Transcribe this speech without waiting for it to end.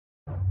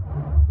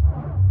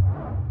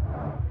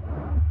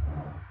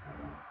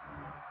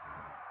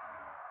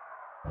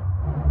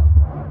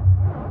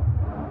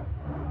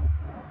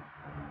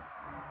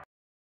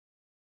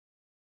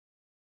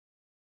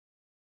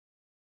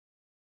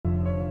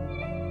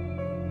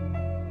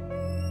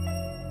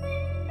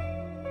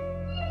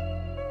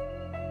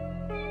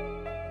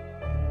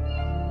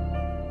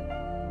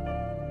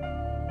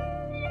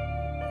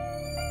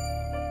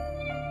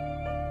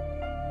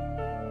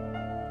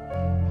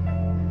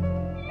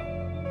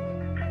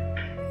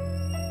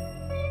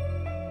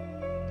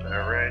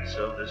Alright,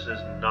 so this is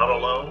Not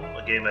Alone,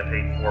 a game I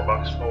paid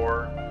 $4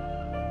 for.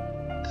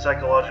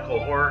 Psychological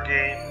horror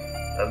game.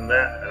 Other than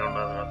that, I don't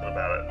know nothing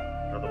about it.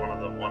 Another one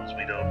of the ones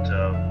we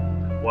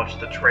don't watch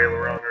the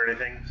trailer on or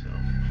anything, so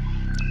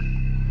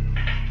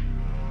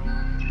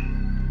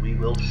we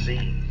will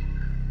see.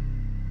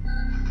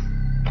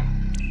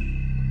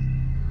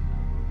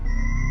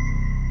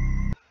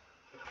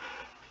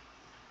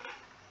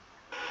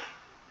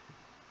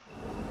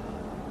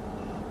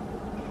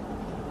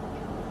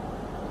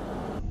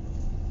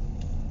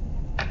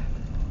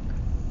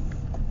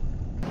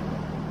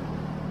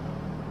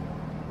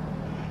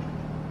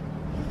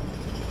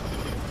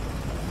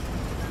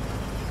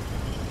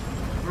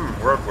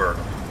 Road work.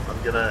 I'm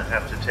gonna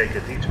have to take a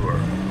detour.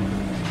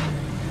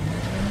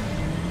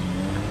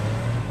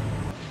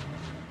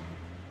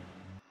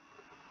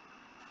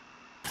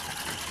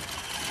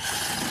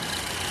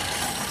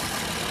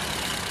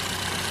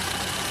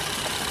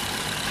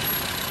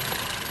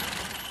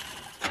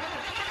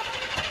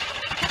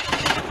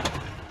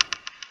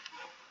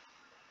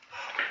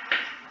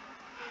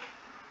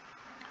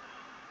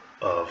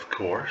 Of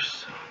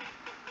course.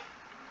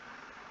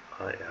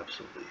 I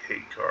absolutely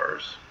hate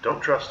cars.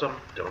 Don't trust them.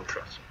 Don't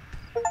trust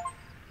them.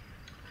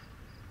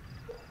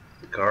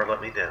 The car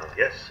let me down.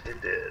 Yes,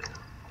 it did.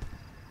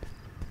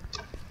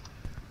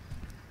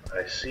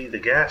 I see the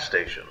gas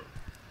station.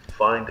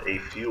 Find a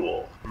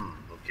fuel.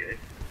 Okay.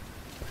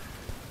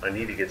 I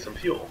need to get some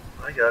fuel.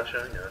 I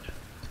gotcha.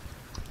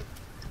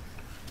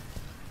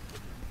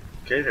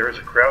 Okay, there is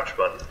a crouch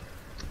button.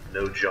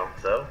 No jump,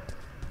 though.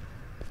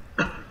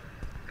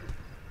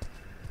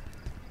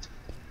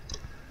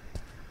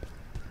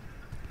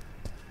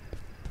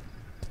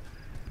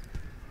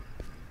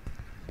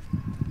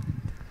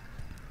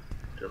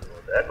 Don't know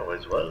what that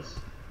noise was.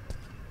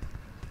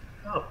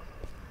 Oh.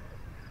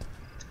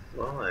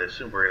 Well, I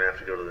assume we're going to have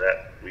to go to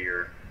that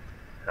weird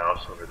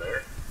house over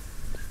there.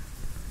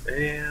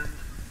 And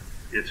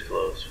it's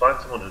closed. Find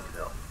someone who can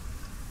help.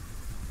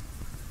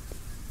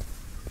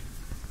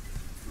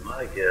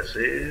 My guess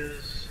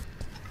is...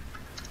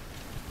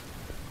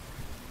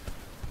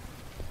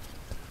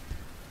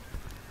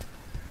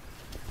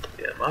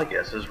 yeah, my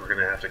guess is we're going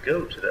to have to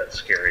go to that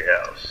scary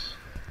house.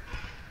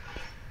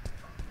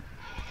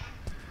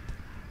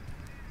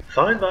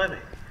 Fine by me.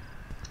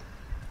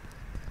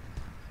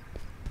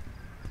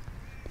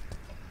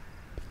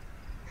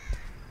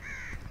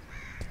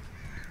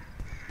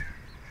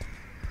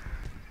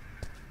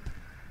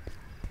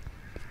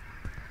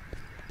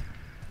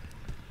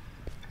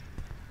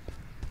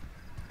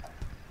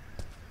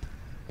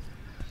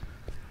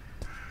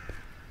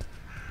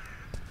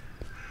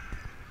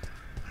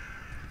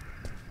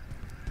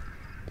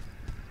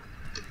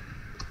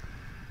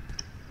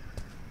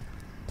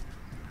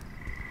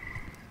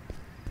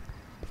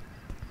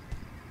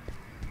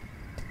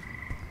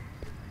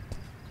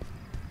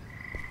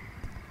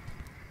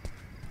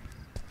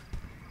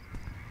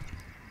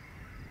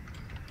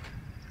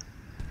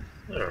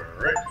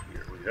 Alright,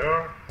 here we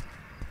are.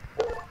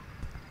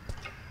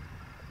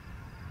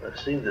 I've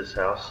seen this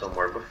house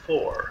somewhere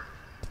before.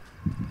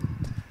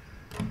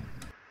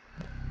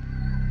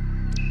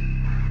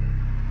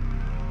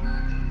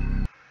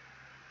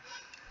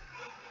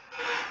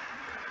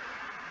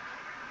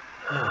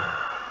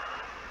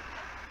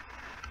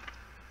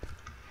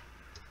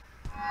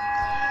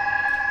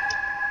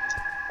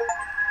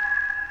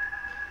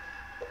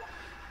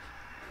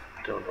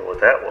 Don't know what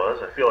that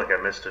was. I feel like I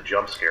missed a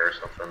jump scare or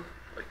something.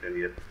 Like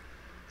maybe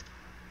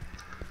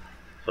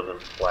something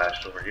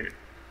flashed over here.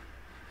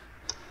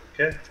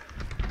 Okay.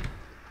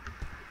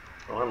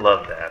 Oh, I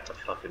love that. The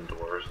fucking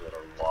doors that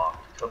are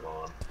locked. Come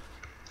on.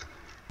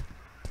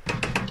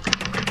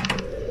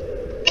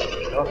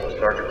 The house is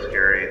dark and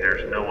scary.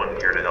 There's no one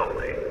here to help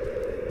me.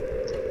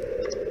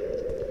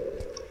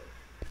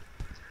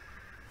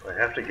 I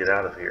have to get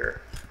out of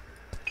here.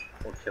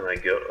 Where can I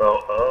go?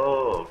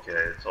 Oh,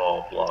 okay. It's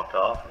all blocked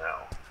off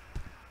now.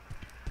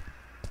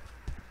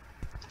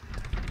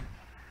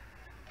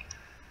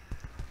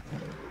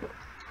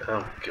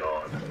 Oh,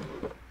 God.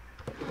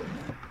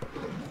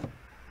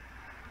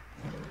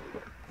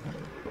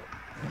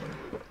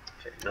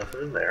 Okay,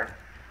 nothing in there.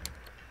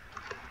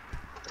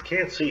 I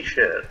can't see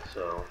shit,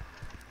 so...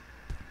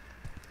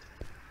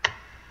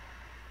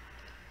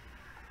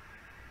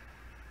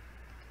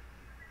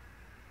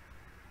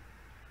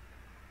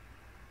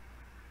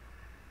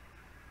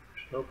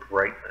 there's no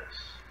brightness.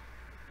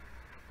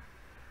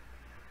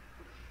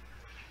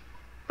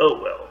 Oh,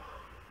 well.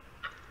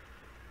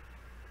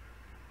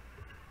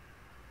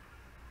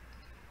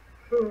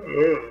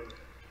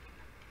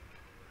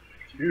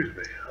 Excuse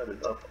me, I've been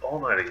up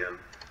all night again.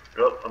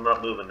 Nope, I'm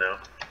not moving now.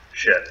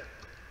 Shit.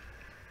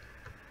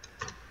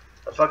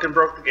 I fucking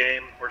broke the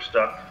game. We're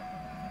stuck.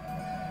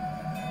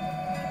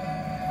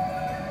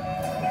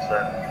 What's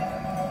that?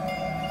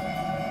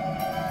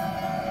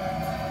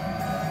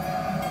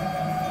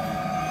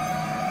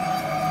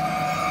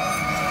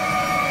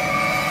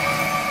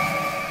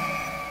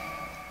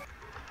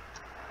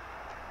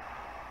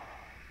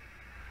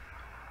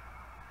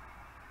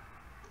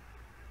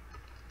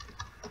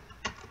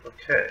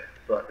 Okay,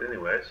 but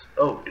anyways,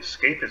 oh,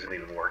 escape isn't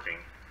even working.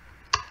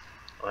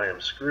 I am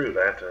screwed.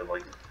 I have to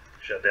like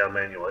shut down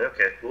manually.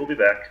 Okay, we'll be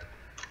back.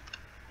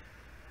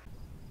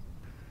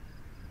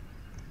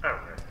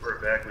 Alright, we're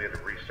back. We had to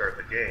restart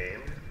the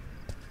game.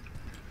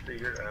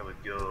 Figured I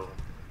would go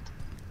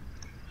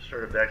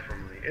start it back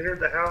from the entered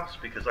the house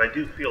because I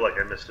do feel like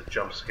I missed a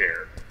jump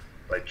scare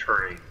by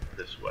turning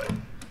this way.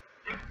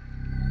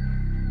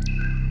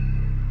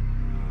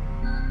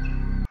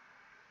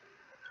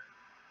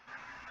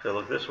 If I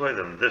look this way,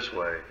 then this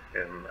way,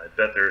 and I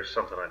bet there's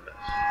something I missed.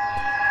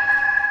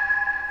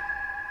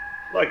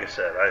 Like I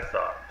said, I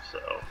thought so.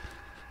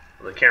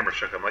 When the camera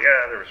shook, I'm like,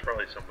 there was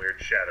probably some weird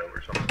shadow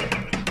or something.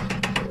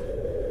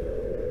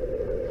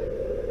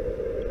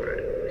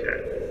 Right, okay.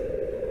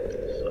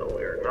 So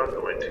we are not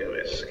going to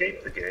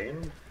escape the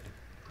game.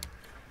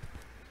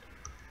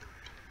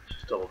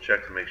 Just double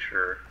check to make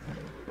sure.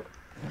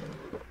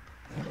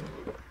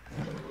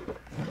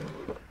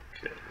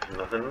 Okay, there's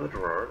nothing in the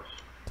drawers.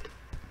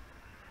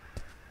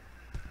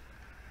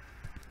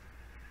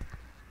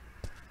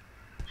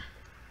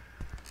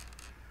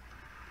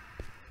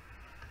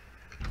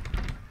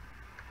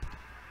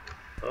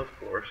 Of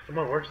course. Come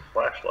on, where's the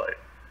flashlight?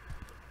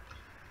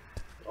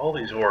 All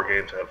these horror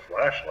games have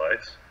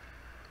flashlights.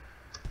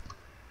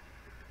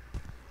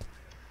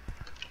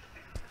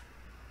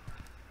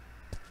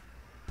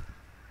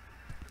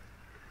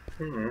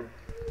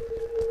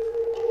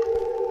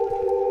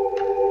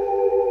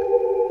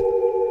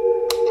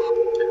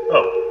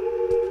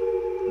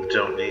 Oh.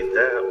 Don't need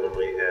that when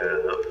we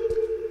have...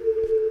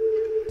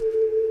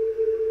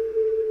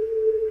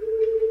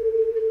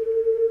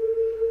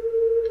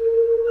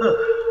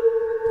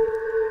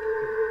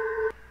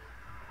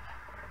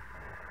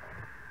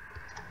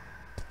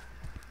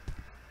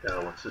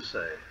 What's this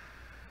say?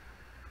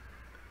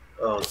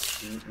 Oh,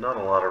 not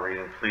a lot of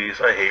reading,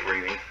 please. I hate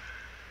reading.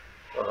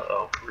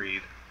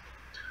 Read.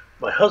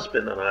 My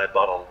husband and I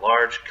bought a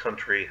large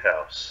country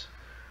house.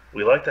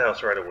 We liked the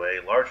house right away,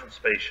 large and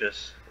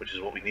spacious, which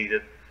is what we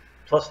needed.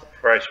 Plus the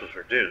price was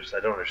reduced. I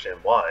don't understand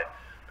why.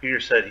 Peter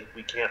said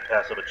we can't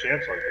pass up a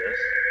chance like this.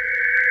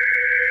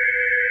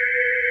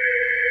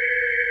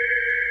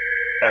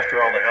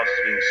 After all, the house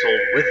is being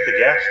sold with the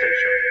gas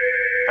station.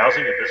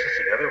 Housing and business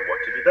together, what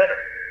could be better?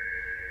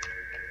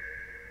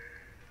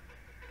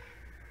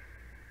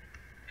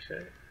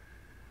 Okay.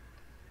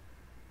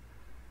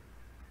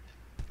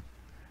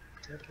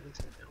 Do we have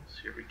anything else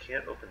here? We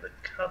can't open the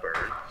cupboards,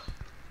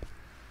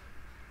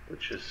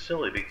 which is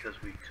silly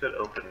because we could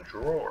open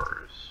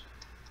drawers.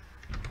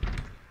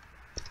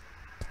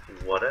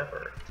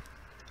 Whatever.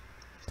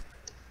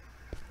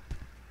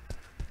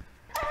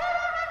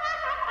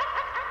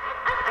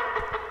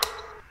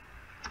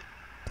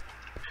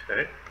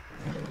 Okay.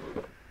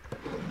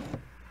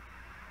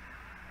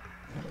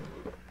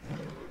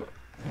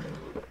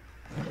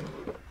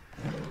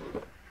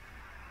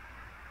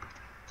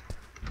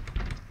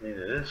 I mean,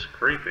 it is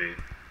creepy.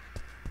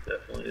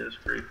 Definitely is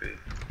creepy.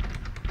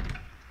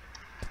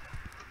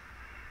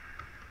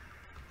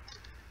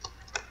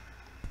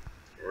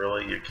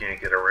 Really? You can't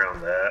get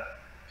around that?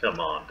 Come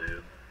on,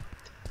 dude.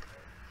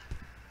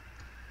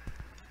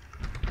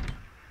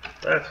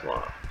 That's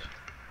locked.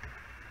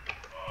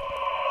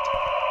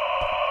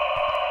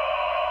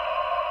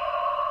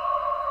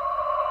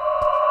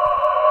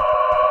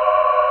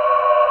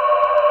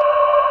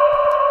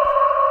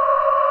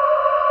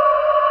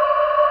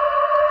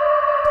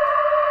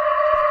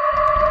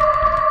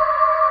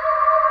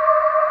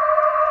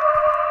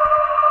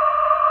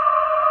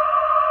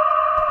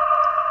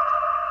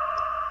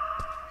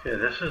 Okay,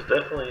 this is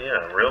definitely,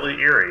 really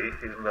eerie,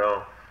 even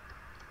though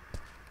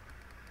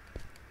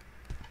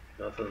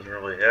nothing's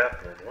really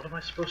happening. What am I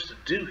supposed to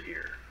do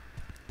here?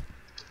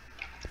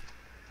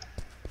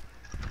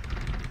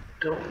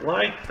 Don't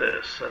like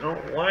this. I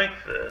don't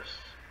like this.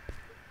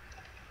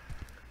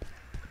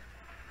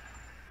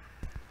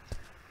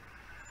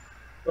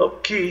 Oh,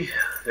 key.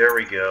 There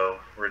we go.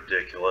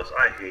 Ridiculous.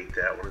 I hate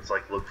that when it's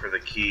like, look for the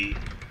key.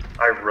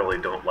 I really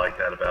don't like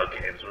that about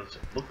games. When it's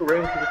look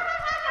around for the...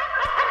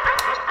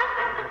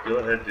 Go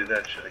ahead and do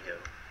that shit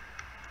again.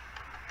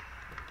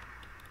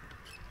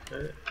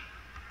 Okay.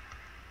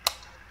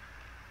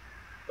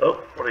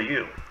 Oh, what are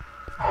you?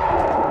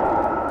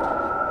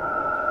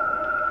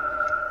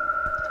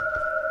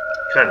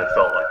 Kind of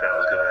felt like that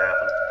was going to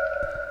happen.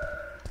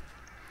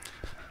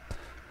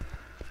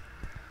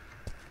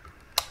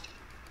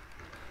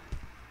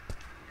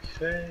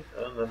 Okay,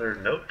 another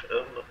note.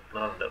 Oh, no,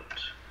 not a note.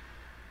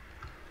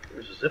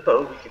 There's a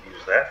Zippo. We could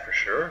use that for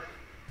sure.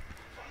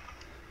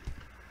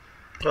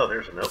 Oh,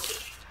 there's a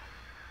note.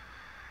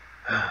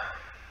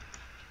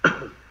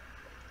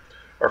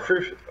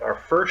 Our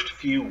first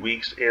few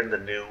weeks in the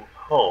new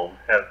home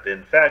have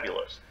been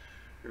fabulous.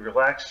 We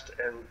relaxed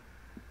and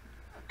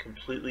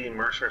completely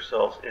immersed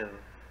ourselves in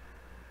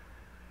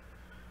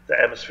the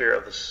atmosphere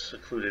of the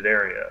secluded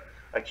area.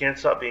 I can't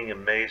stop being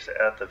amazed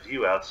at the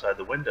view outside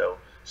the window.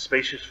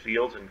 Spacious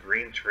fields and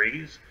green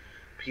trees.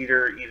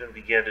 Peter even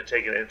began to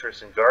take an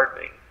interest in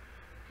gardening.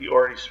 He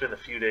already spent a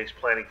few days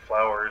planting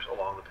flowers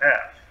along the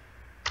path.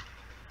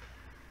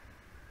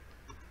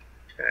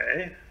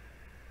 Okay.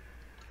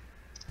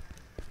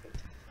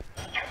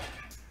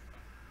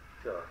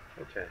 Oh,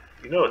 okay.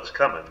 You know it's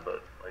coming,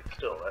 but like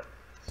still, that's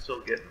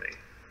still getting me.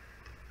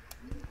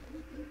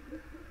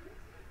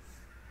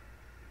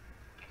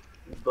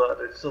 But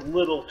it's a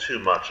little too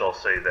much, I'll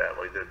say that.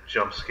 Like the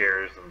jump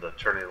scares and the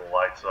turning the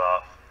lights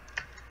off.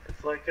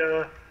 It's like,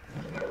 oh,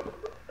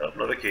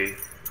 another key.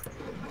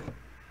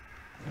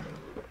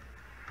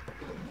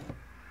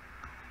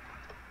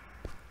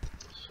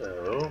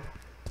 So,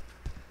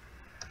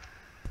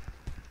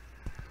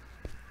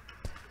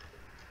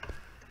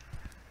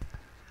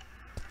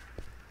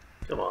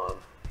 come on.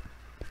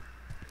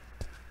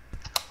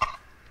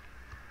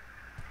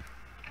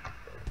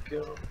 There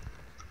we go.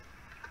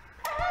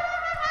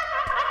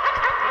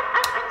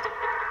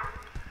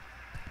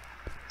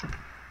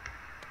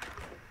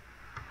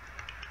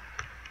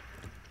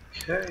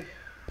 Okay.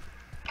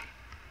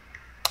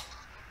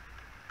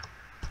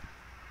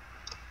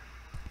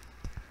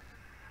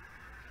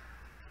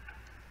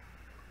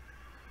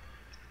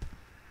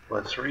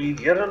 Let's read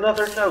yet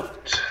another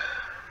note.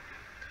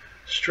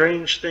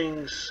 Strange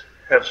things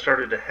have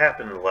started to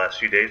happen in the last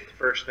few days. The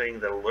first thing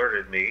that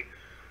alerted me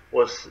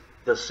was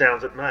the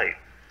sounds at night.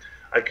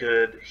 I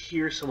could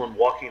hear someone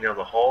walking down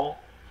the hall,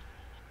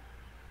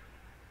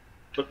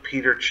 but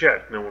Peter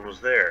checked. No one was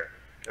there.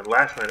 And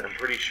last night, I'm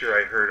pretty sure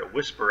I heard a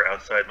whisper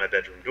outside my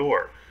bedroom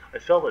door. I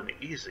felt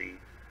uneasy,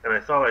 and I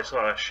thought I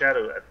saw a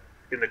shadow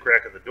in the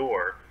crack of the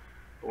door,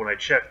 but when I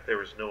checked, there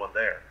was no one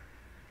there.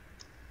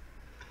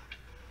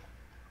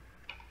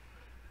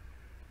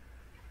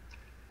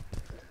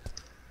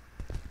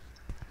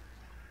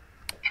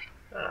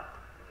 Ah,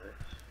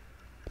 let's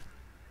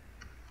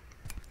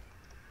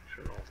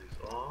turn all these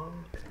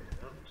on, and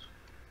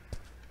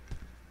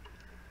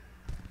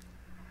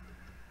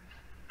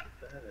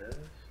that is...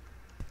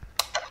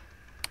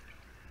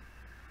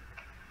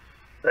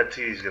 That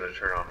TV's going to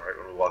turn on right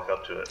when we walk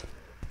up to it.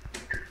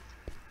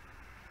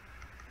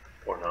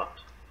 Or not.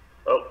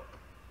 Oh.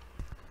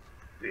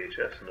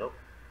 VHS, nope.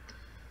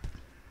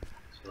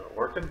 It's not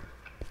working.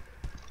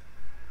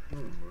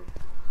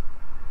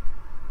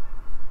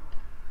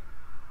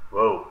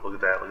 Whoa, look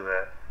at that, look at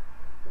that.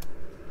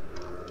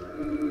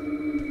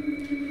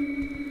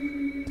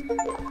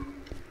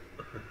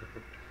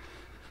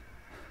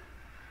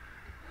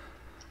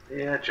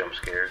 Yeah, jump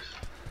scares.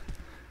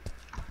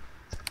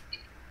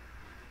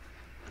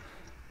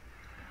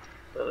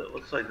 But it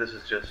looks like this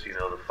is just, you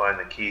know, the find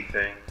the key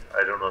thing.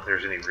 I don't know if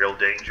there's any real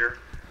danger.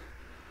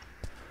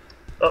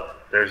 Oh,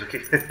 there's a key.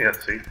 Yeah,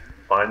 see?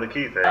 Find the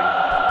key thing.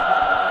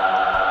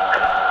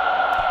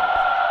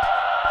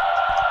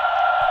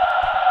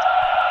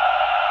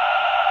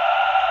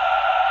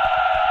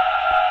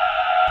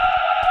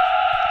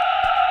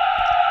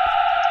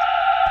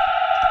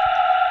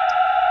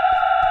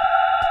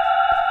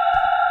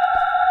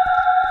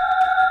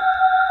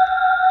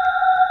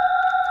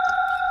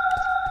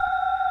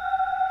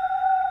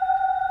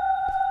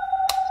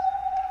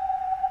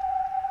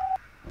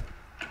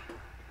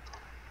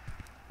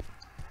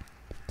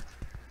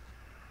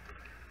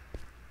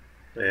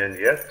 And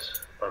yet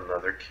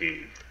another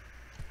key.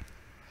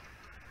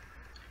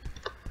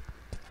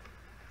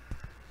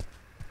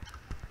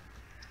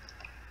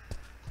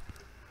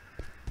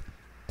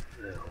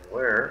 Now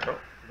where's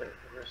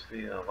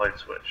the light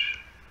switch?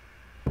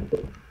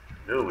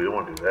 No, we don't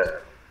want to do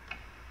that.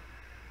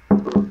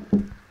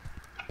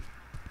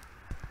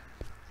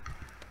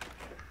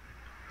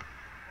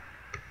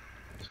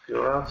 Let's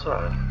go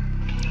outside.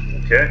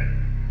 Okay.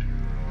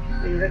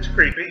 Hey, that's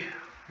creepy.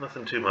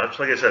 Nothing too much.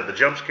 Like I said, the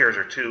jump scares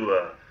are too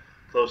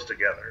close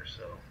together,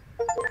 so.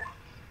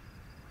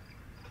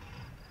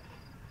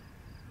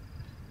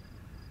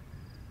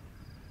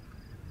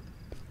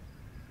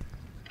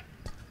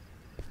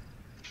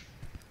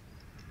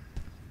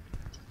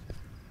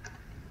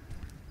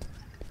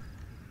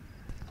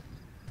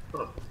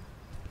 Huh.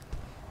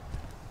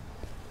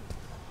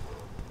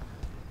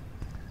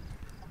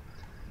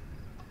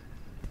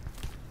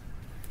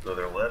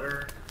 Another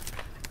letter.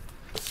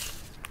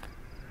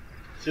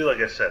 See, like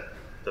I said,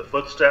 the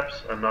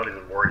footsteps, I'm not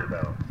even worried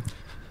about.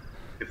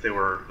 If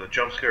the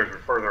jump scares were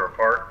further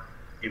apart,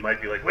 you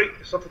might be like, wait,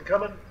 is something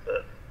coming?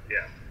 But,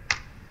 yeah.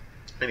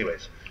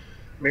 Anyways,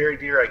 Mary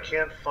dear, I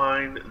can't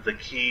find the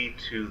key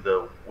to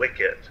the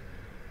wicket.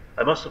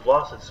 I must have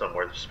lost it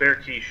somewhere. The spare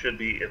key should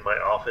be in my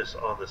office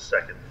on the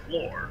second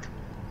floor.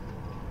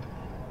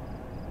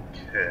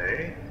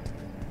 Okay.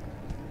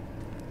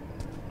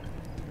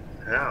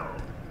 How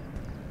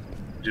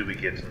do we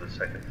get to the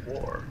second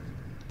floor?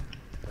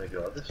 Can I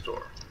go out this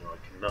door? No, I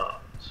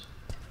cannot.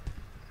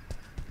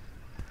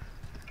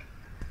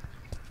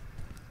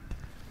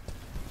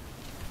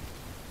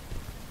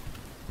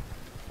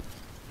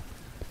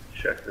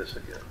 Check this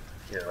again.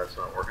 Yeah, that's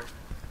not working.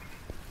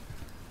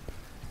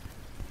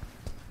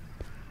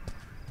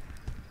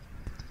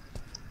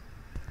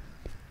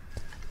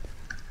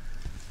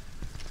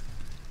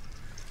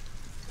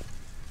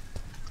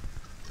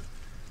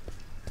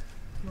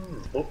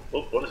 Oh,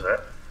 what is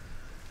that?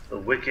 The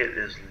wicket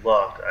is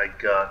locked. I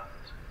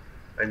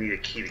need a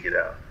key to get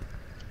out.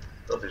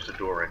 Oh, there's a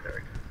door right there. I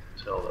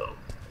can tell though.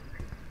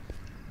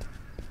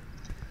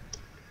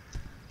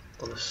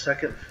 On the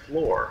second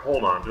floor.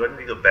 Hold on. Do I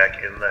need to go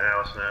back in the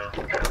house now?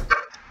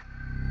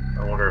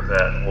 I wonder if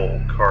that whole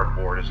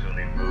cardboard is going to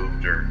be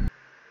moved, or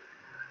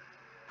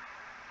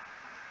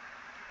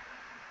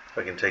if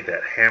I can take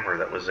that hammer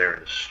that was there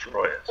and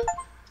destroy it.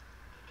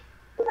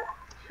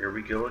 Here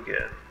we go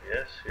again.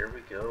 Yes, here we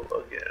go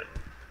again.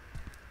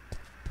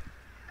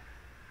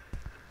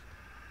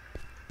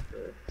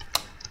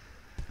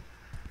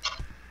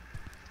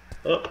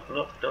 Oh,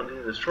 no, don't need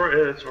to destroy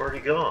it. It's already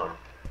gone.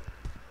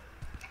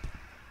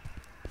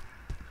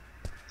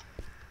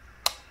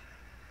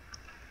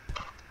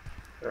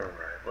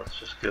 Alright, let's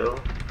just go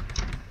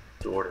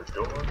door to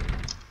door.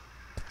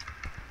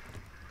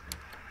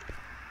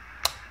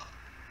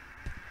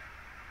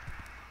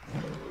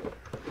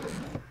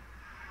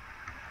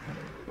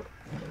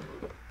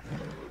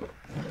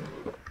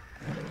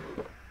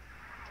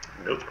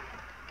 Nope.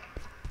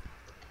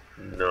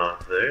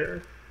 Not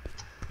there.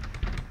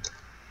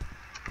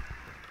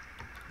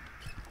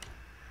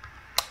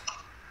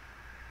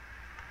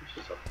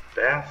 This is a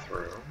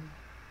bathroom.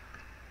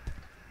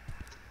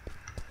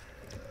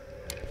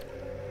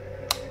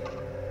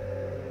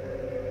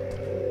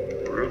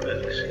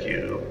 Rubik's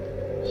Cube.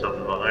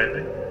 Something behind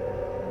me?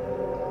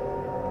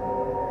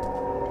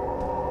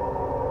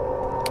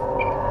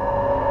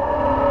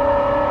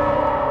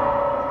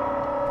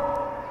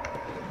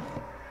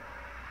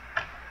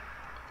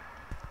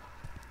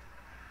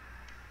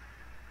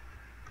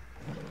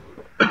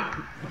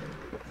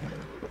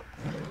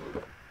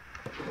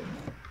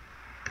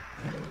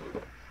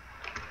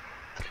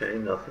 Okay,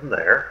 nothing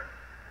there.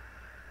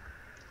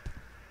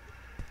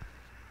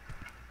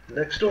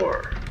 Next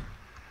door.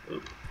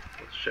 Ooh,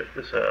 let's check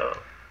this out.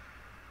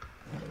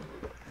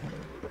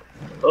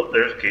 Oh,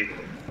 there's a key.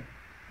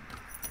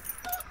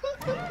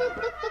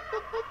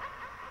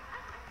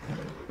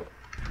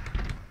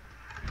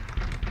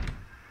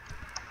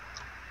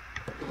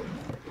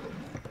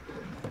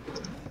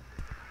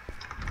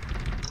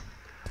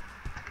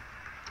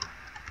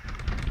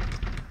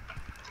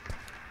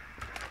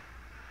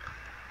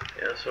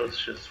 Yeah, so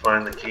let's just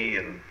find the key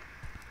and...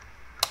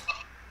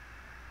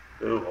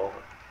 Ooh,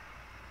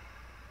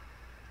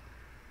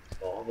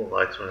 all the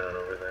lights went out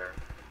over there.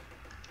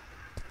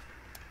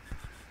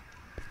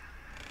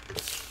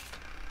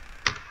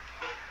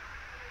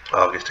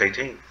 August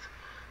 18th.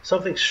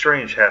 Something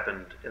strange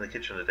happened in the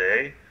kitchen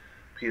today.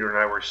 Peter and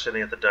I were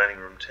sitting at the dining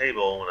room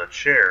table when a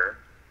chair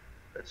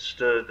that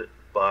stood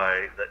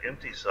by the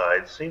empty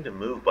side seemed to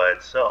move by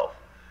itself.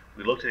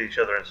 We looked at each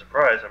other in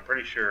surprise. I'm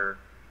pretty sure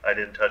I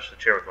didn't touch the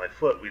chair with my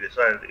foot. We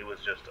decided it was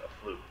just a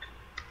fluke.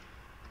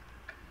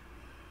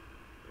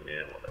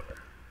 Yeah, whatever.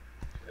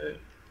 Okay.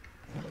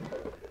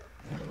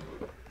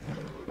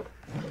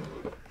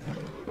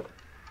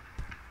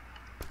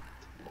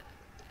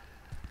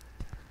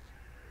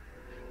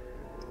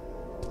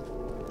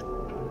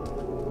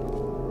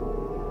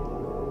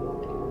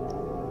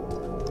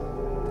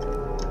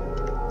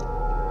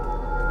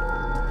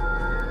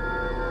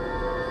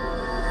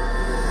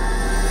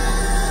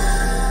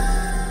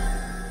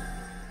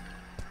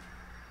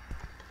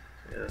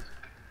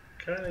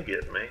 Kind of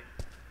get me.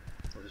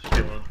 I'm just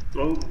feeling.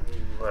 Oh,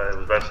 I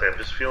was about to say, I'm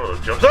just feeling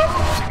a jump.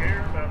 Oh,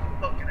 scared about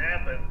to fucking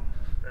happen.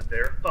 And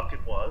there it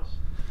fucking was.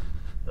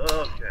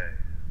 Okay.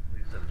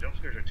 Like I said, jump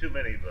scares are too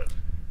many, but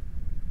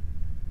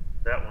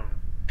that one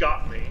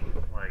got me.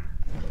 Like,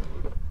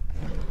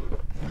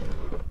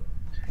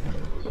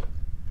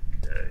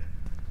 okay.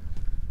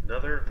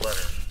 Another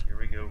letter. Here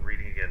we go,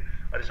 reading again.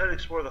 I decided to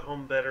explore the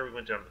home better. We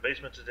went down to the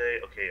basement today.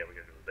 Okay, yeah, we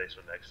gotta go to the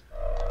basement next.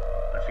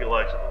 I feel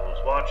like someone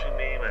was watching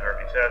me. My heart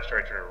beat faster.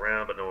 I turned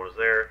around, but no one was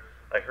there.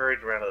 I hurried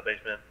around to the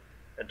basement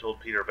and told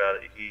Peter about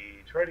it.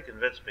 He tried to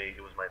convince me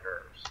it was my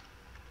nerves.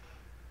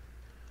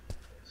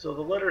 So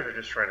the letters are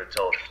just trying to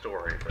tell a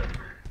story, but...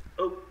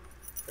 Oh,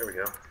 there we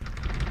go.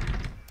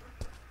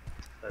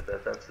 I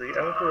bet that's the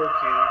outdoor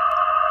key.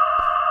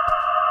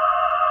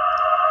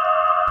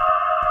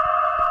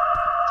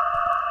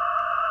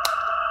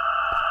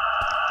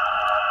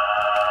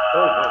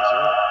 Oh, no, it's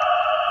not.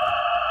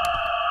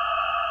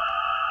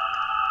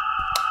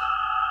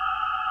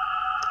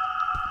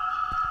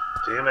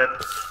 Damn it.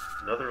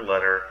 Another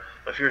letter.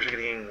 My fears are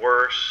getting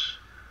worse.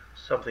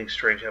 Something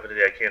strange happened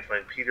today. I can't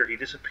find Peter. He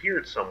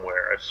disappeared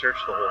somewhere. I've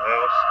searched the whole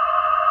house,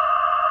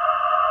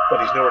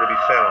 but he's nowhere to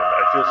be found.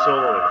 I feel so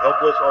alone and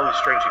helpless. All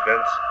these strange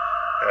events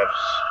have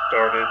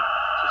started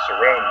to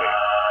surround me,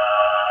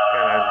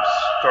 and I'm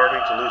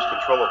starting to lose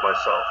control of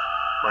myself.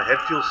 My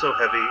head feels so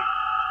heavy,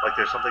 like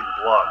there's something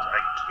blocked.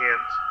 I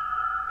can't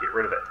get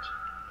rid of it.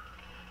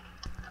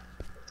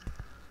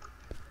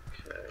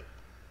 Okay.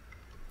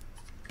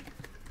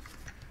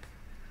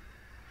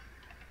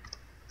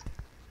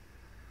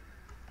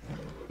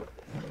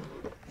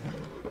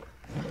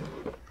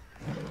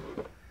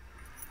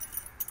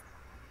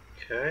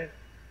 Okay.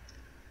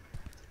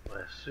 I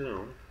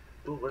assume...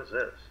 Ooh, what is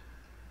this?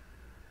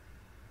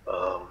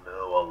 Oh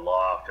no, a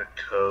lock, a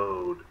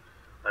code.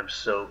 I'm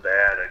so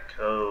bad at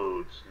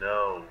codes.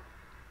 No.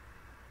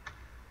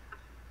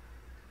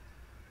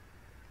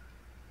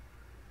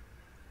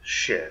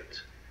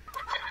 Shit.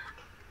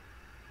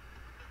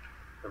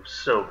 I'm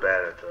so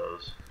bad at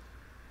those.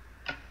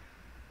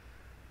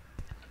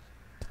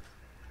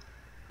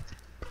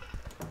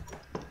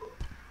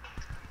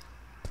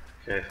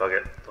 Okay, fuck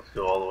it. Let's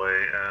go all the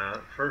way.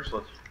 First,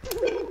 let's...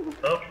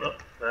 Oh, no,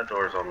 that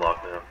door's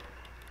unlocked now.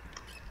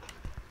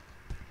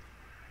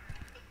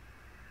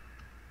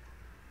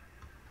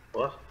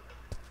 What?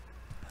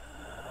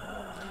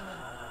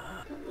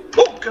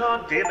 Oh,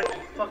 god damn it,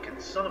 you fucking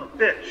son of a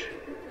bitch!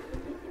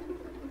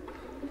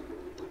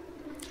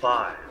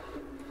 5.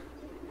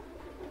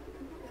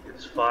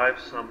 It's 5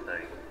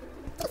 something.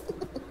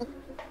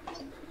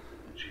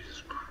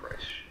 Jesus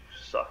Christ, you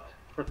sucked.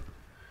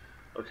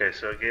 Okay,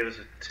 so it gave us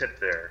a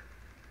tip there.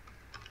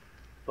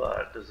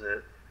 But does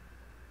it...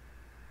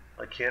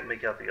 I can't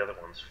make out the other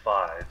ones.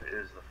 5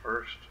 is the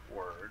first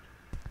word.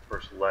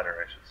 First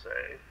letter, I should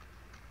say.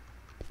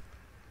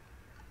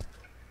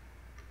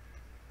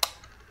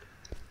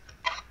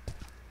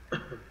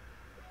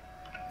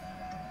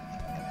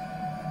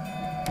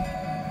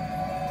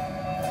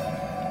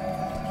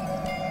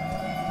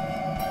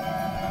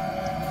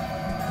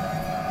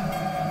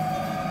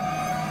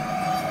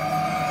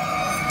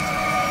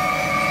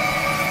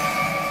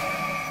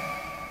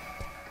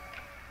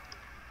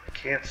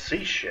 Can't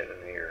see shit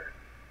in here.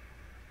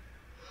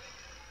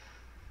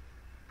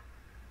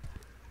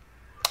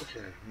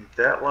 Okay, need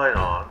that light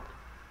on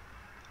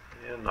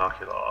and knock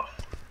it off.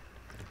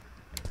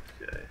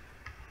 Okay,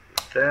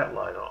 need that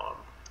light on.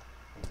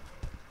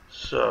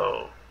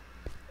 So,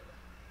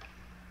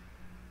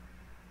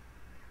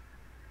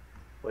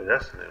 wait,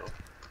 that's new,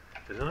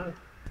 isn't it?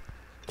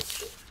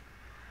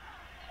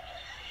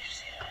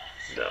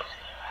 No.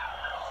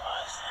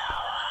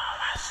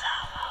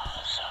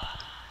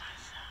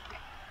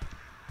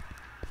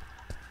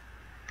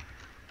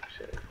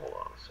 Okay, hold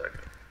on a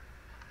second.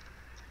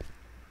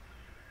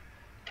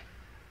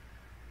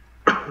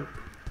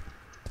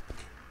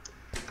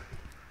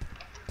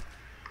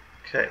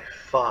 Okay,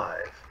 5.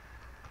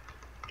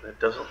 It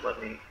doesn't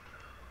let me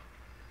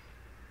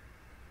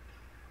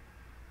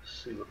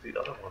see what the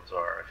other ones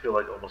are. I feel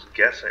like almost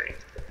guessing.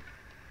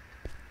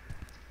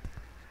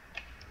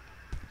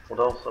 What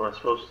else am I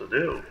supposed to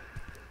do?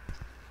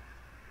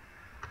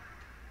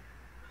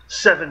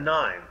 7,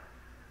 9.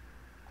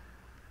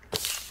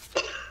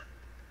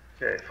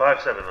 Okay,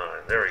 5, 7, 9.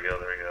 There we go,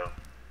 there we go.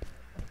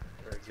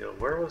 There we go.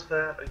 Where was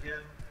that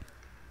again?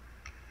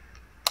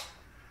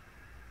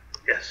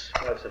 Yes,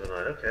 5, 7, 9.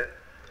 Okay.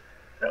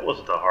 That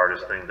wasn't the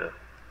hardest thing to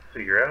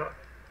figure out.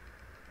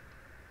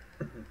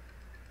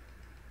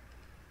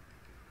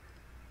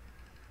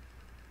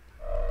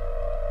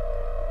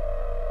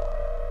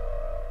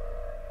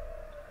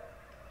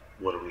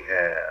 What do we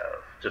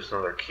have? Just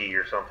another key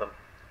or something?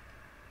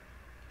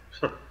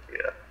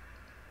 Yeah.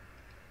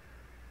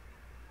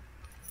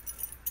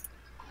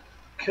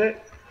 Okay.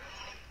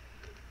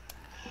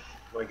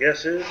 My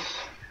guess is,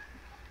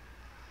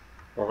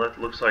 well,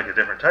 that looks like a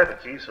different type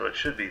of key, so it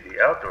should be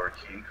the outdoor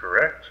key,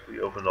 correct?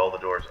 We opened all the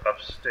doors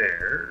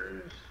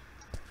upstairs.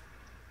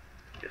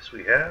 Yes,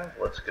 we have.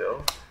 Let's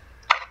go.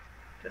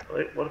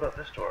 Wait, what about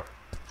this door?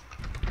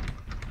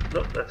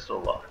 Nope, that's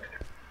still locked.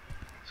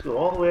 Let's go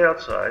all the way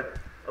outside.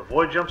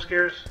 Avoid jump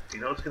scares.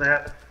 You know what's going to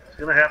happen? It's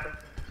going to happen.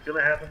 It's going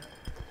to happen.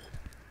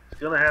 It's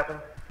going to happen.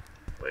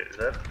 Wait, is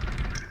that...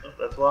 Oh,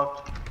 that's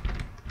locked.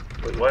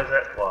 Wait, why is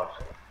that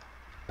locked?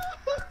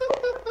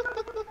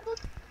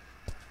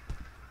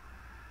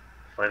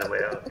 Find a way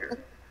out here.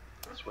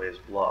 This way is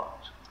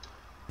blocked.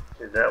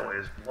 Okay, that way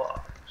is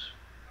blocked.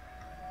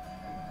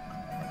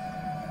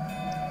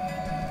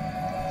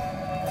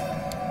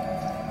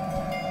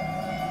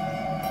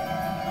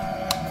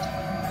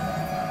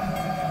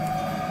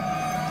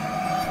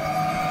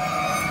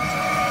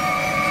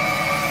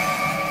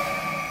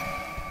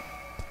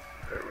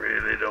 I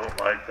really don't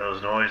like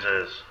those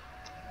noises.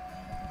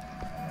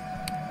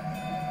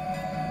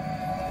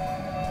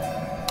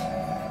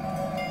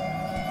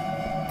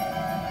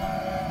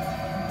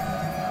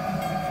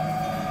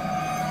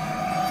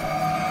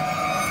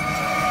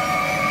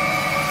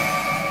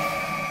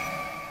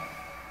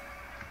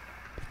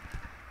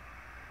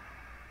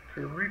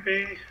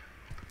 Creepy.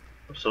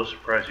 I'm so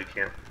surprised you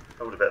can't.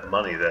 I would have bet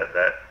money that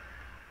that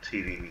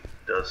TV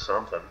does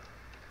something.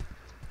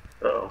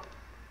 Uh-oh.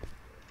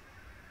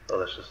 Oh,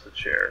 that's just the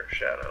chair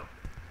shadow.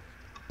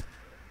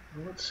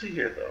 Well, let's see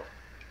here, though.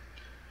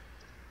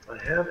 I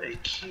have a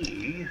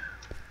key.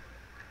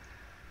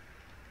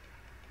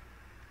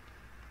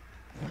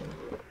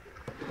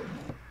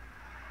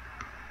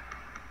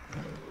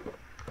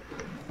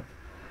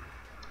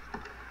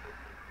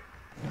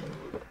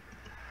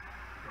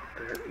 Not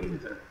there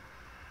either.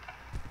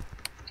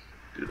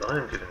 Dude, I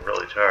am getting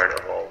really tired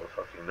of all the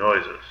fucking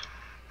noises.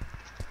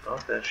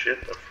 Knock that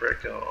shit the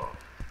frick off.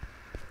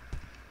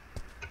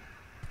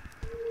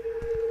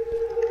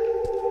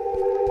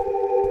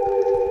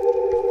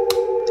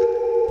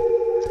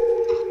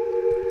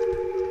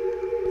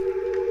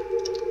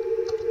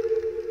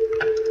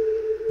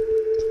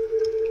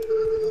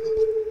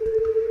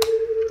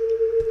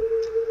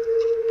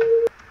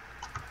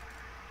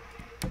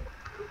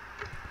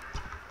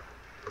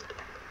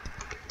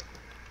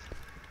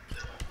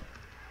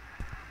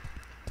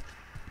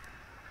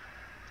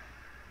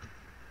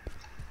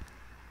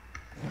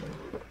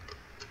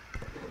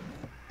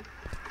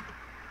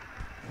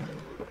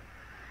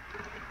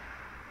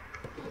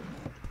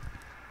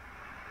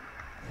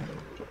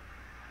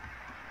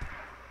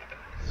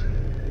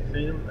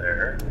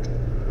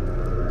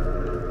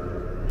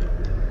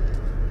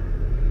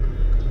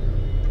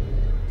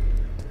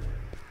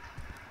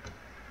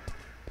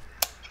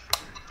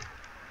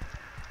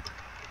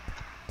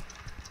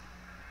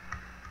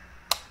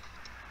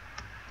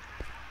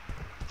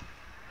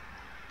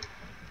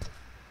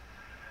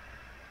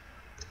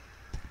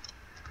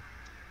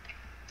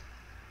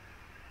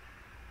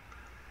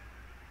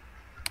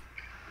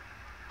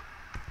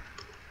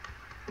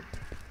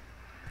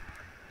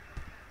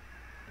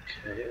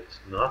 Okay, it's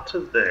not to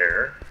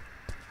there.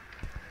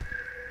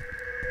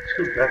 Let's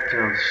go back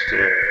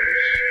downstairs.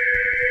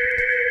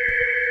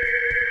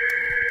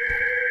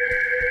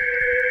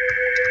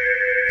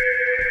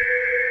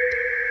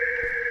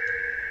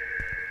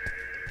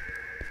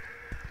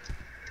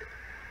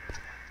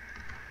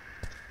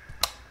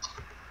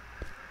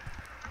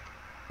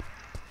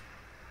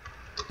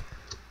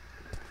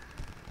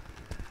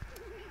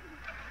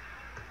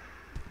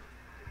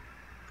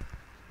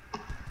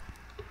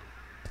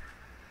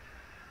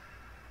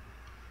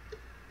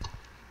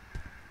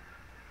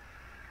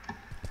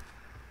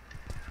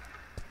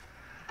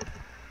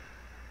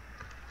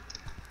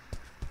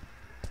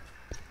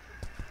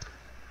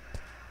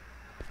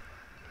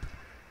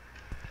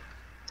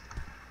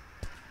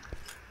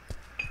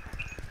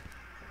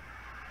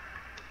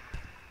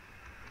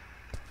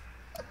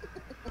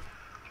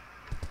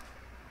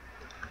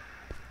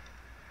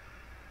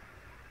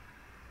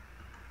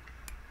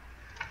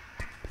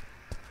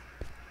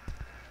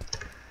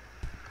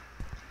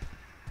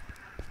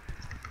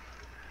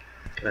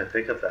 Can I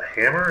pick up the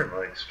hammer and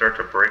like start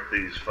to break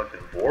these fucking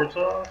boards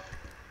off?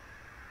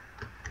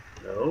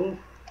 No.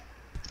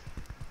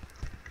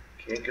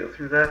 Can't go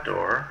through that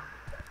door.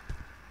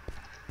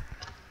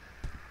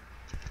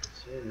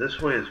 See,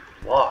 this way is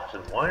blocked,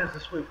 and why is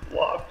this way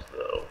blocked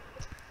though?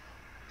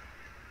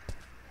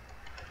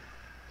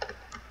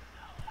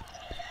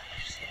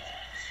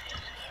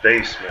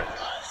 Basement.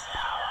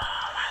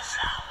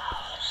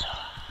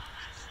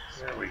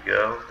 There we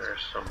go.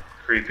 There's some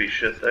creepy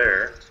shit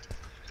there.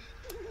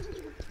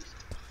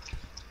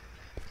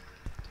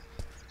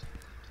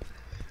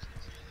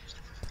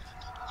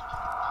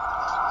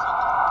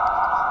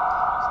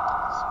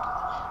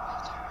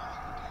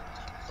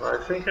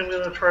 I think I'm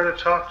going to try to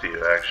talk to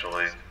you,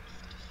 actually.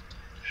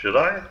 Should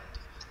I?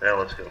 Yeah,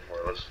 let's go for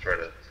it. Let's try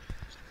to...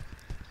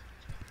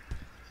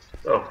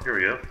 Oh, here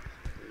we go.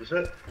 Is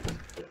this it?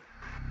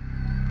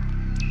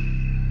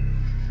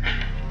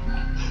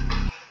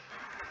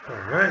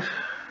 Alright.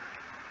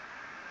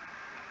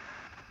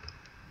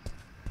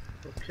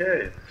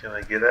 Okay, can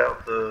I get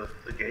out the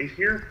gate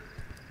here?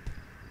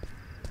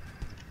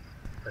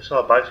 I saw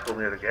a bicycle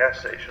near the gas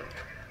station.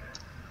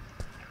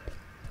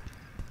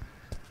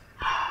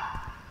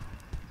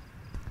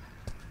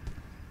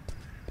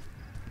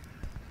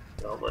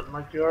 Don't let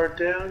my guard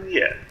down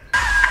yet.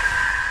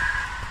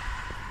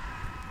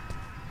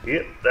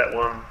 Yep, that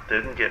one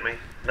didn't get me.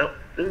 Nope,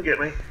 didn't get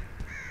me.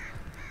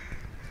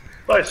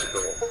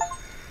 Bicycle.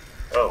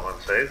 Oh,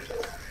 unsaved.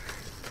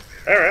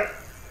 Alright.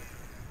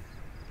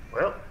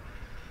 Well.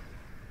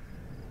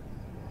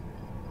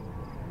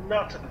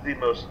 Not the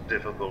most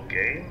difficult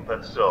game,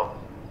 but still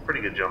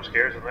pretty good jump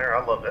scares in there.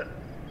 I loved it.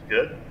 It's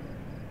good.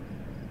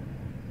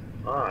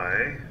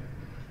 I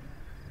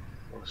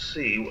want to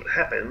see what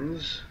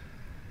happens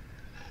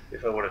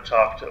if I would have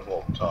talked, if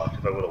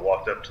I would have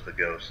walked up to the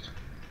ghost.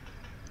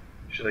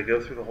 Should I go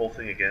through the whole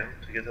thing again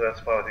to get to that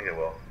spot? I think I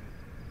will.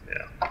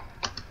 Yeah.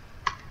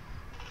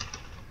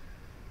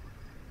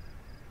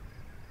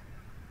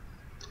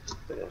 I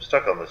think I'm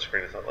stuck on this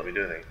screen. It's not letting me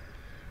do anything.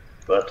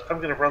 But I'm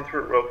going to run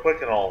through it real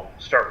quick, and I'll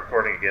start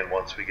recording again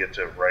once we get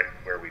to right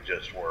where we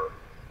just were.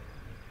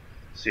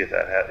 See if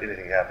that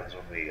anything happens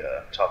when we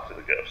talk to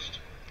the ghost.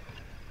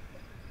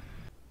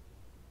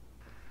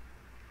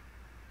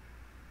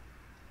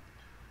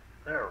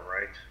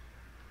 Alright.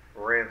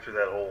 Ran through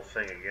that whole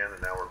thing again,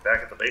 and now we're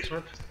back at the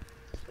basement.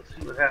 Let's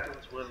see what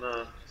happens when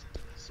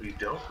we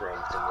don't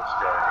run from this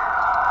guy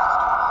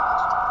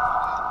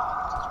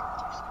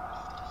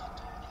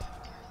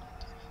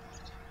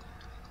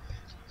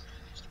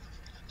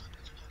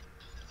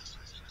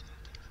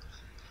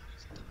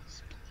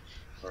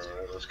here.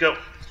 Alright, let's go.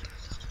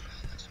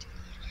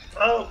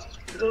 Oh,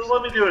 it doesn't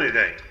let me do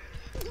anything.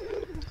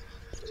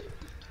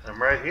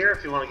 I'm right here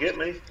if you want to get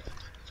me.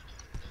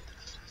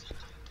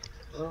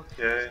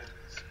 Okay.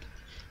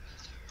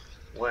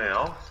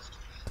 Well.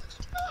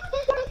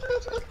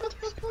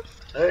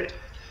 Hey.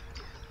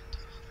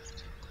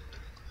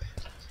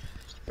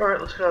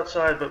 Alright, let's go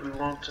outside, but we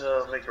won't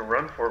make a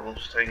run for it. We'll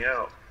just hang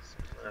out.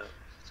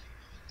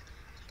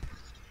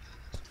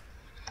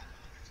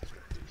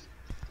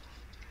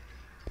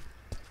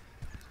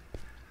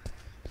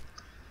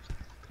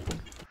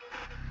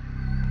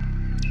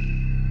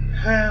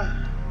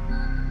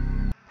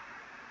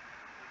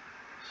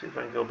 See if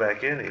I can go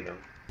back in even.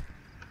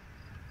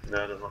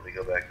 No, it doesn't let me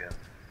go back in.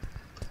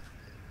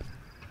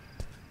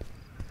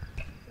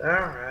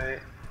 Alright.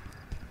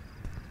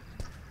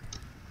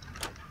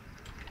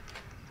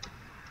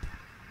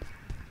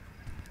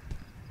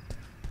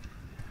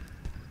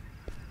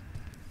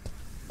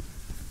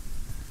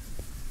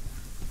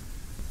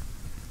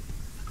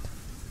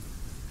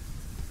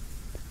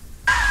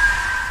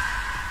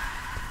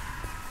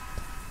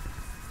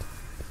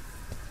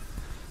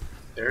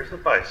 There's the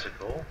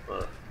bicycle,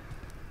 but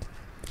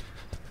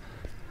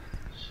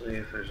see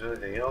if there's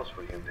anything else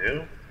we can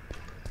do.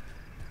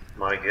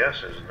 My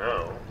guess is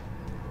no.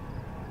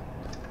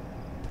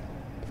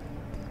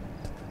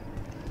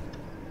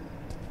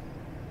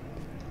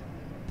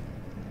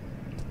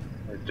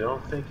 I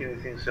don't think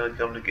anything's gonna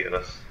come to get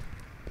us.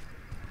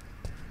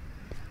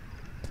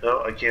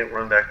 No, I can't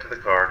run back to the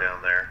car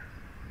down there.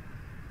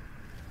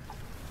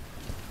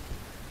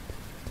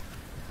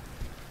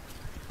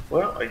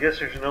 Well, I guess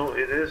there's no,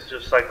 it is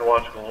just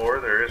psychological horror,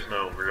 there is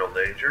no real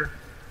danger.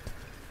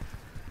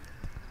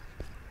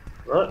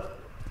 But,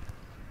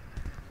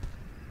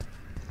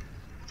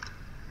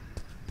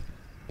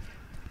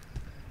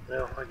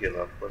 no, I give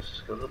up. Let's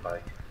just go to the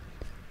bike.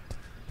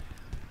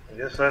 I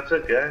guess that's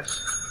it,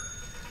 guys.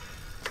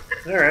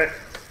 Alright,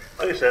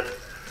 like I said,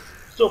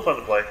 still fun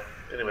to play.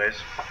 Anyways,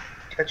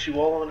 catch you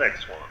all on the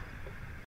next one.